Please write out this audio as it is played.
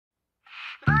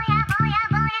I'm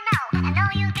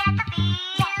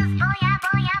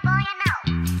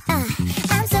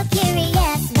so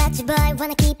curious about you, boy.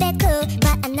 Wanna keep it cool,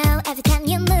 but I know every time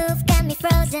you move, got me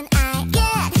frozen. I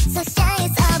get so shy,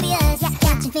 it's obvious. Yeah,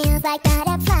 catching feels like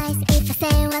butterflies. If I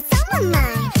say what's on my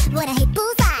mind, would I hit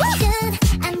bullseye? Shoot,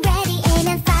 I'm ready, aim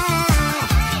and fire.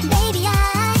 Baby,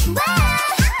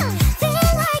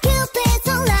 feel like Cupid's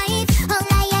alive. Oh,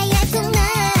 yeah, yeah,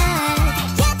 tonight.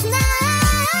 Yeah,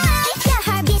 tonight. If your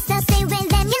heart beats so say when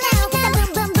them you know. Boom,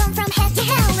 boom, boom from head to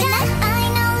toe. I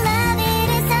know love, it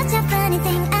is such a funny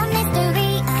thing. A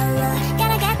mystery, oh Lord.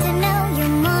 Gotta get to know you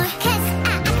more. 'Cause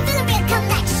I feel a real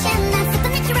connection, a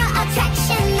supernatural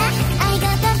attraction. I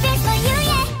got the feels for you,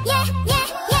 yeah, yeah, yeah,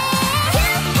 yeah.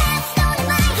 You have stolen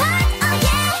my heart, oh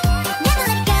yeah. Never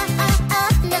let it go, oh, oh,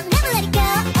 no, never let it go,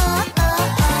 oh,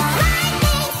 oh, oh.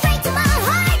 Lightning straight to my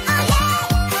heart, oh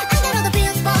yeah. I got all the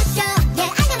feels for sure,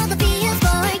 yeah, I got all the feels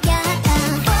for ya.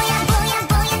 Boy,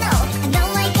 you know, I know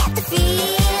I get the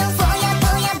feels. Boy,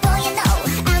 you know,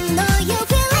 I know you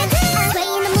feel it too. Sway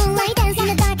in the moonlight, dance in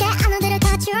the dark, yeah, I know that I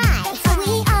caught your eye. Are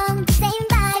we on the same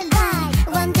vibe?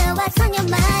 Wonder what's on your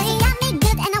mind. Got me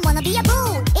good and I wanna be a boo.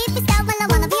 If it's that, well, I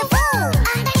wanna be a fool.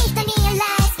 Underneath the neon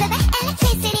lights, baby,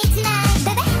 electricity tonight,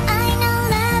 baby. I know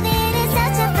love, it is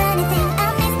such a funny thing, a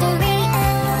mystery,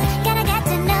 oh. Gotta get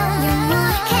to know you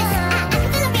more. 'Cause I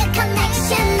feel a real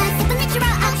connection, a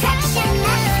supernatural attraction.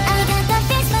 I got the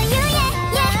feels for you, yeah,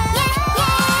 yeah, yeah,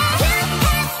 yeah. You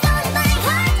have stolen my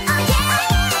heart, oh yeah.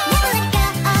 Never let it go,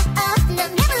 oh, oh, no,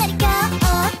 never let it go,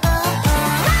 oh, oh, oh.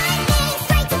 Lightning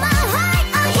straight to my heart,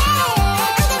 oh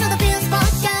yeah. I got all the feels for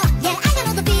sure, yeah, I got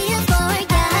all the feels for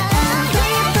ya.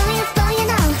 Boy, you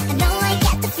know, I know I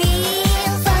get the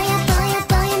feels. Boy,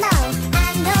 you know,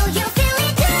 I know you feel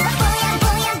it too. Boy,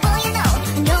 you know,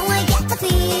 I know I get the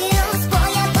feels. Boy,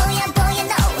 you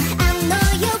know, I know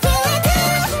you feel it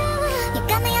too. You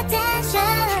got my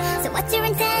attention, so what's your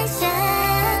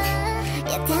intention?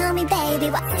 You tell me, baby,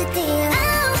 what's the deal?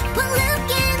 Oh, well,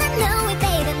 look and I know it,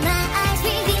 baby. My eyes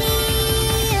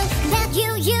reveal that you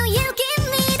give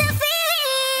me the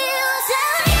feels.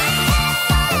 Oh yeah,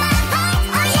 my heart,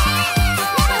 oh yeah.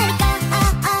 Never let it go,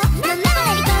 oh oh, no, never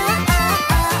let it go, oh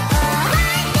oh oh.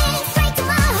 Lightning straight to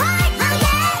my heart, oh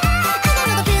yeah. I got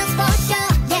all the feels for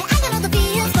sure, yeah, I got all the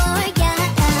feels for ya.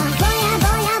 Boy, you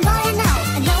know,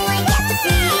 I know I get the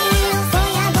feels. Boy,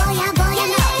 you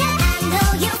know, I know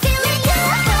you feel it too.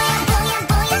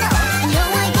 Boy, you know, I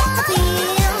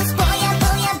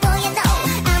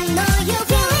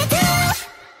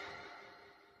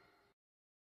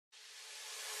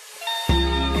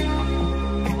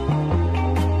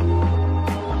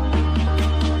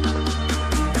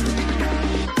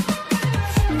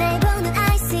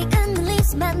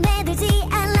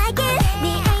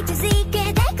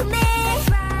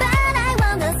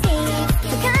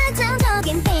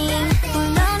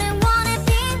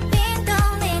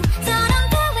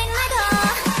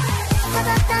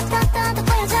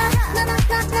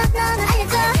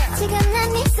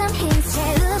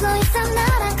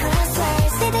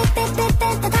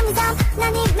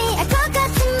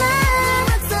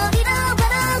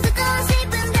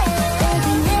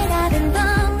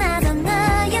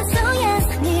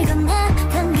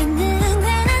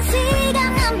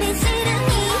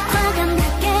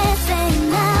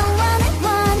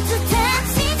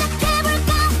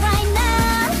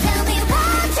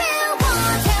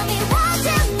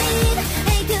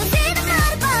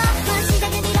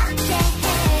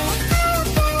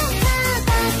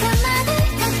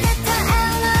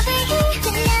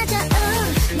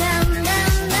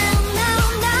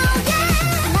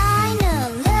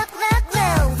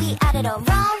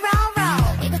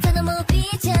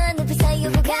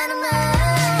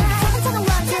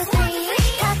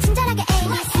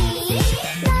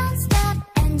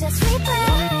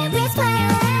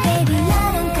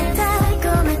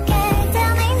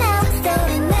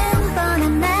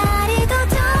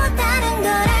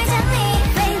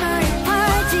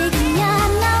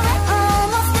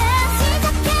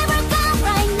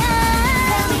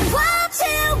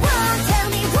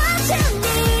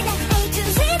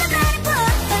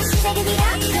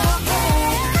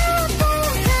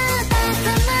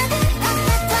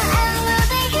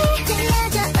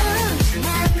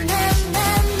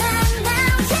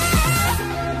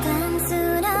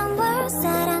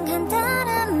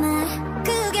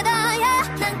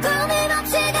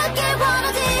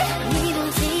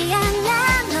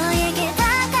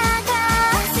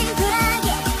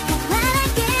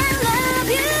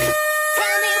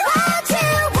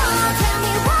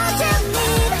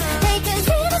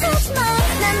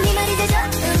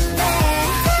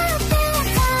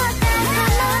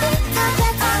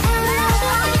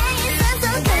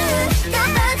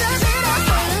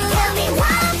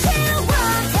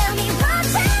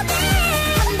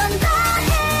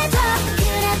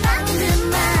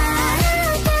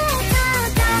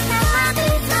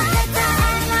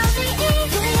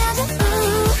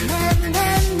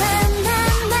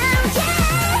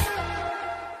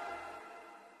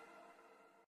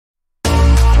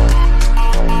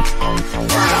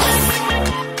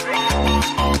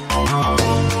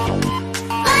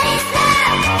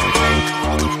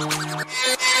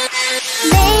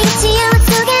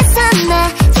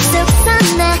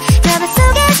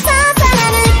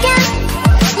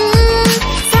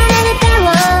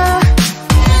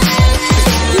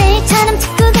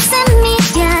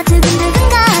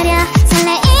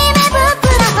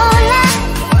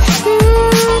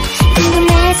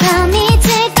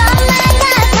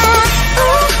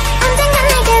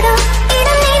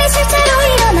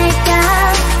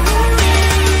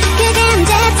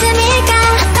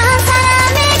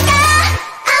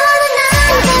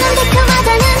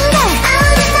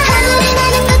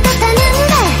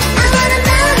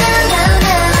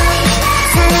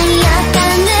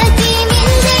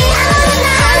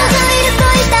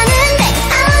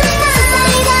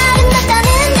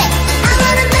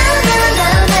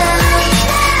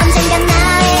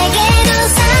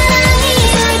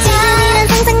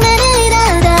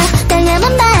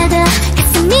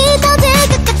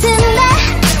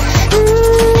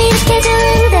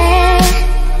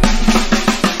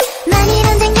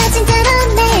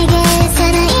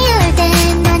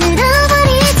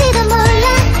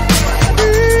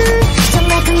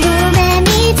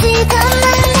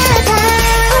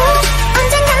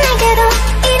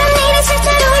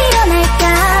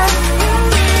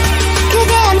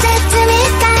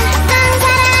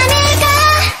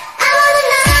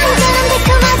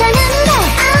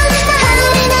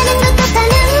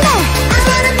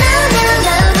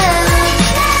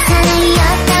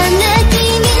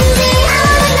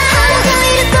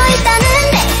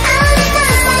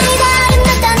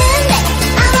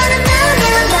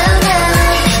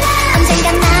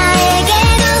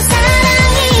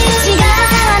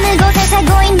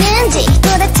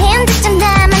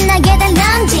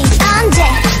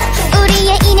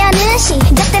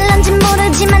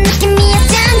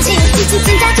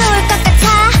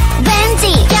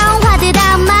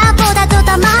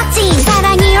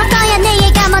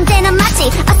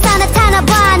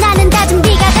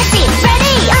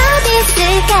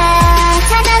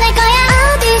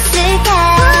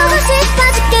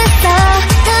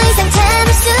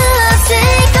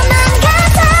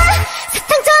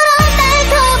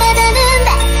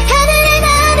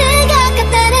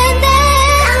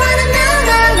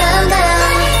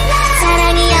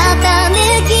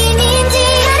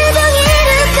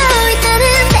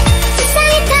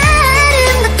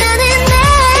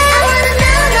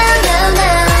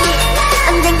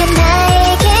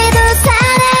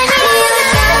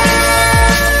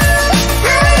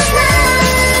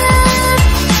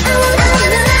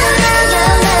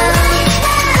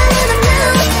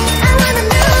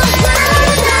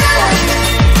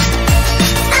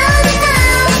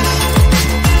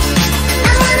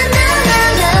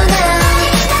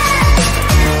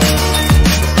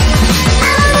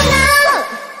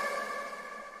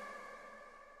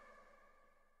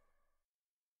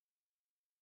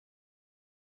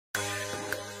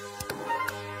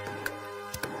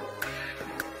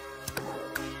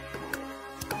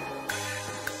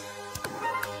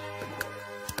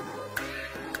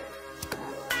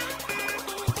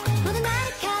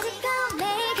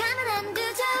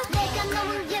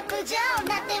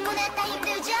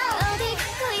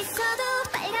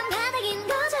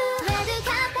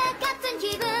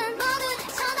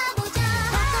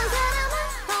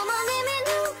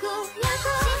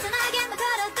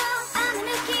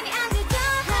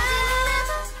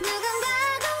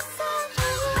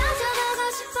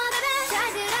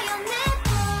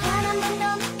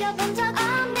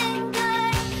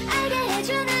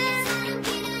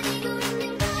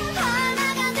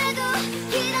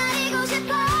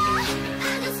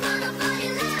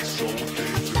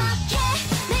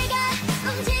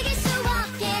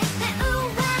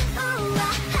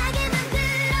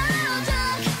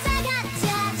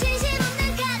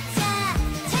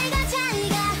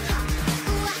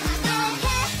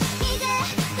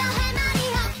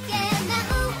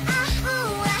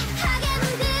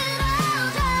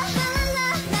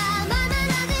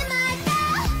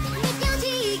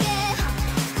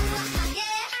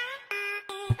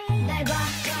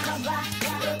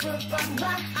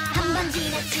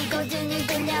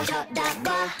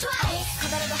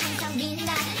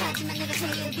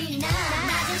빛나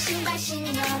낮은 신발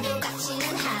신어도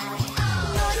갇히는 하이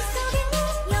머릿속에는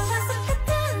영화 속 같은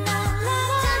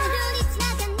랄라라 저는 눈이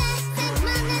지나갔네 생각만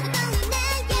해도 떨리네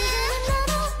이제는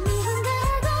너무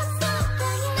미운가고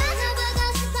속상해 나서보고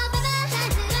싶어 baby 잘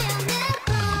들어요 내 말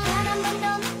단 한 번도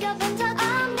느껴본 적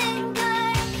없는 걸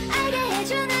알게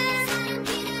해주는 사람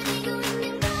기다리고 있는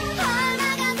걸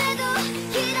얼마가 돼도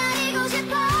기다리고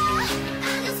싶어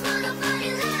I just wanna fall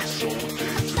in love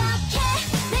어떻게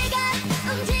내가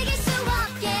움직일 수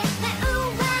없게 날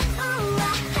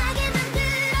우아우아하게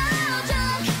만들어줘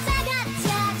사가짜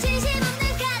진심 없는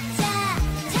가짜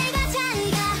잘가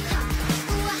잘가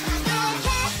우아하게 해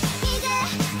이제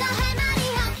더 할 말이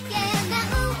없게 날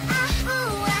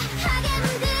우아우아하게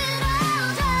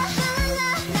만들어줘 랄라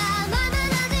나만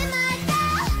하지 말까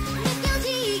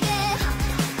느껴지게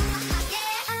우아하게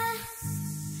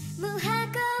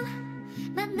무하고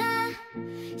만나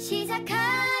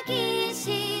시작하기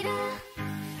싫어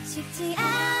쉽지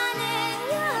않은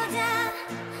여자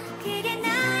그게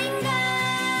나인가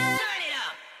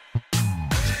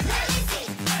Let me see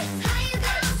how you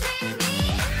gonna treat me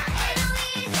Ain't no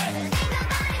easy but ain't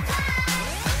nobody time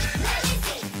Let me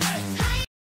see how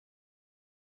you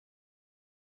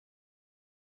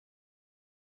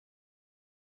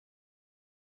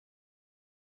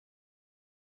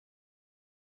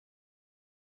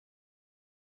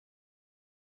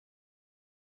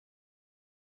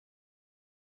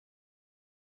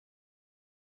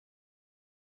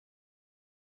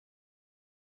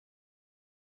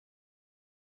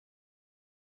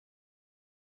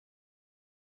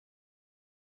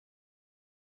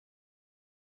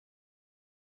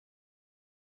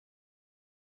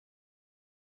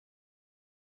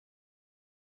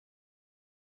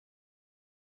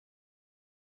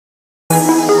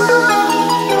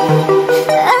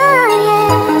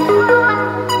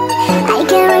I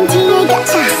guarantee I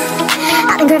gotcha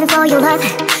I've been craving for your love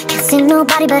Can't see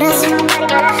nobody but us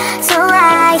So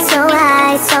I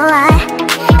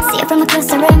see you from across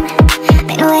the room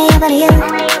Make my way over to you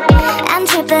I'm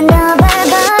tripping over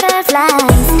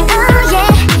butterflies Oh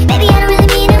yeah, baby I don't really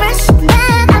mean to rush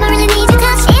But I don't really need your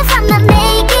touch If I'm not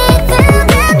make it through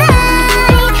the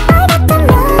night I got the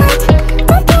moonlight,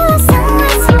 tequila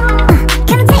sunrise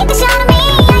Can I take a shot of me?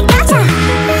 I gotcha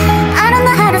I don't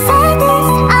know how to say this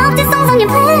All of these songs on your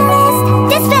playlist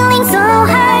This feeling so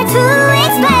hard to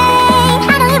explain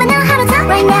I don't even know how to talk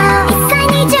right now Yes, I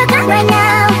need your cut right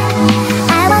now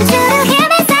I want you to hear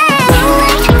me say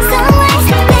Moonlight, sunrise,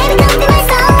 baby don't be my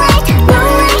starlight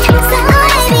Moonlight,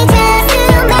 sunrise, me just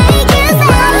to make you say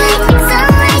Moonlight,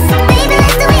 sunrise, baby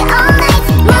let's do it all night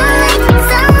Moonlight,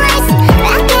 sunrise,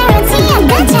 I guarantee I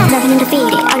gotcha Loving and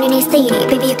defeated, all you need is theory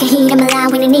Baby you can heat them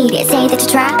alive when you need it Say that you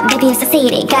try, baby you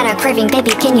succeeded Got a craving,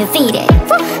 baby can you feed it?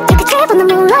 Take a trip on the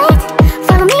moonlight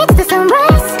Follow me to the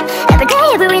sunrise Every day,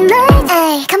 every night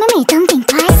Hey, come with me, don't think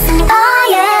twice Oh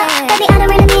yeah, baby I don't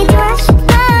really need to rush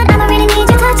But I don't really need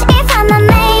your touch If I'm not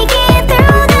make it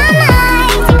through the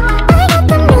night I got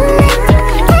the moonlight,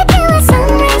 tequila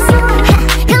sunrise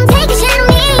Come take a shot of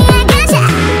me, I gotcha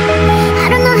I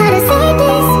don't know how to say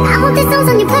this I want these songs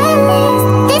on your playlist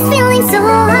This feeling so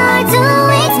hard to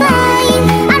explain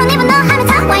I don't even know how to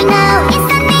talk right now Yes,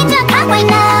 I need your cut right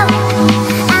now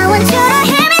I want you to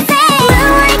hear me say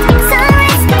Moonlight,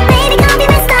 sunrise, baby come be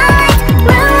my starlight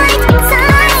Moonlight,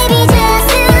 sunrise, baby just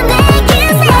to make you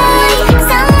say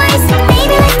Sunrise,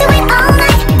 baby let's do it all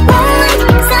night Moonlight,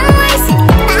 sunrise,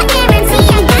 I guarantee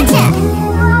I gotcha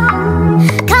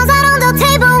Cause out on the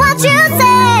table what you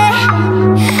say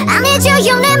I need you,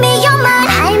 you need me, you're mine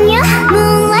I'm your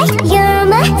moonlight, you're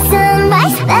my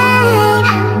sunrise, babe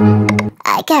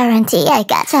I guarantee I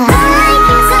gotcha Moonlight,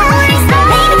 sunrise,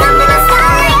 baby come